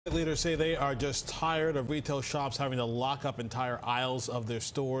Leaders say they are just tired of retail shops having to lock up entire aisles of their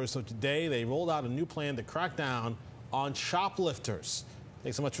stores. So today they rolled out a new plan to crack down on shoplifters.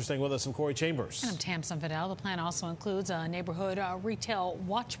 Thanks so much for staying with us. I'm Corey Chambers. And I'm Tamsen Fidel. The plan also includes a neighborhood retail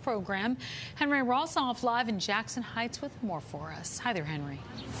watch program. Henry Rossoff live in Jackson Heights with more for us. Hi there, Henry.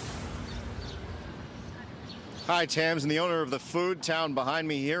 Hi, Tams, and the owner of the food town behind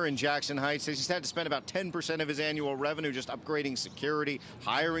me here in Jackson Heights says he's had to spend about 10% of his annual revenue just upgrading security,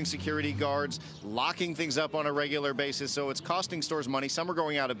 hiring security guards, locking things up on a regular basis. So it's costing stores money. Some are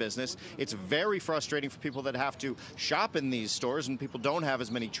going out of business. It's very frustrating for people that have to shop in these stores, and people don't have as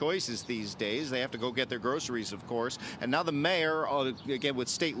many choices these days. They have to go get their groceries, of course. And now the mayor, again with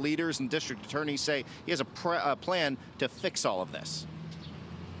state leaders and district attorneys, say he has a plan to fix all of this.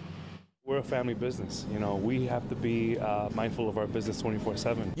 We're a family business. You know, we have to be mindful of our business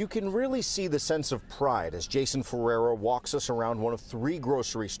 24/7. You can really see the sense of pride as Jason Ferreira walks us around one of 3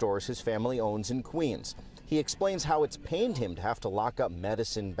 grocery stores his family owns in Queens. He explains how it's pained him to have to lock up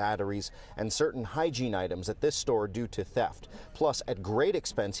medicine, batteries, and certain hygiene items at this store due to theft. Plus, at great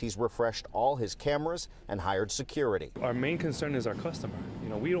expense, he's refreshed all his cameras and hired security. Our main concern is our customer. You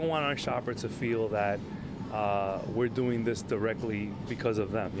know, we don't want our shopper to feel that we're doing this directly because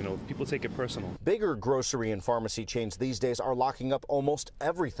of them. You know, people take it personal. Bigger grocery and pharmacy chains these days are locking up almost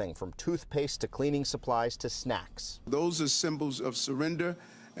everything from toothpaste to cleaning supplies to snacks. Those are symbols of surrender,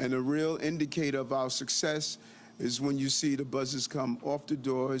 and a real indicator of our success is when you see the buzzers come off the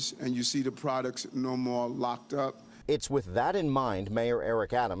doors and you see the products no more locked up. It's with that in mind, Mayor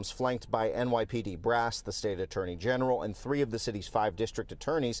Eric Adams, flanked by NYPD brass, the state attorney general, and 3 of the city's 5 district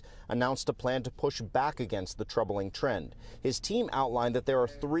attorneys, announced a plan to push back against the troubling trend. His team outlined that there are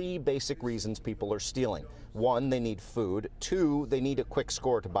 3 basic reasons people are stealing. 1, they need food. 2, they need a quick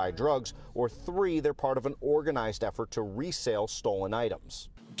score to buy drugs. Or 3, they're part of an organized effort to resell stolen items.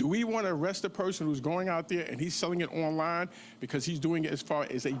 Do we want to arrest a person who's going out there and he's selling it online because he's doing it as far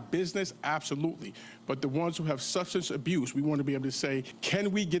as a business? Absolutely. But the ones who have substance abuse, we want to be able to say, can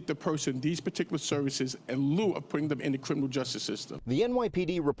we get the person these particular services in lieu of putting them in the criminal justice system? The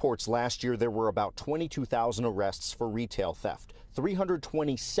NYPD reports last year there were about 22,000 arrests for retail theft.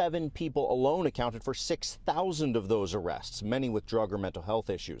 327 people alone accounted for 6,000 of those arrests, many with drug or mental health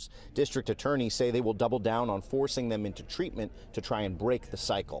issues. District attorneys say they will double down on forcing them into treatment to try and break the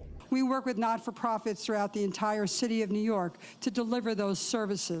cycle. We work with not-for-profits throughout the entire city of New York to deliver those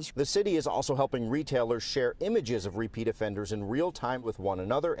services. The city is also helping retailers share images of repeat offenders in real time with one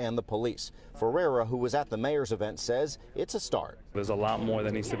another and the police. Ferreira, who was at the mayor's event, says it's a start. There's a lot more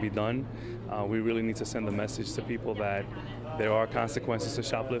that needs to be done. We really need to send a message to people that there are consequences to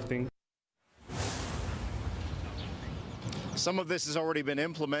shoplifting. Some of this has already been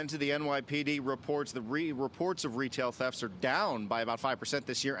implemented. The NYPD reports reports of retail thefts are down by about 5%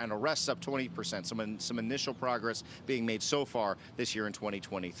 this year and arrests up 20%. Some initial progress being made so far this year in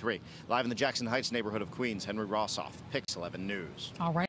 2023. Live in the Jackson Heights neighborhood of Queens, Henry Rossoff, Pix 11 News. All right.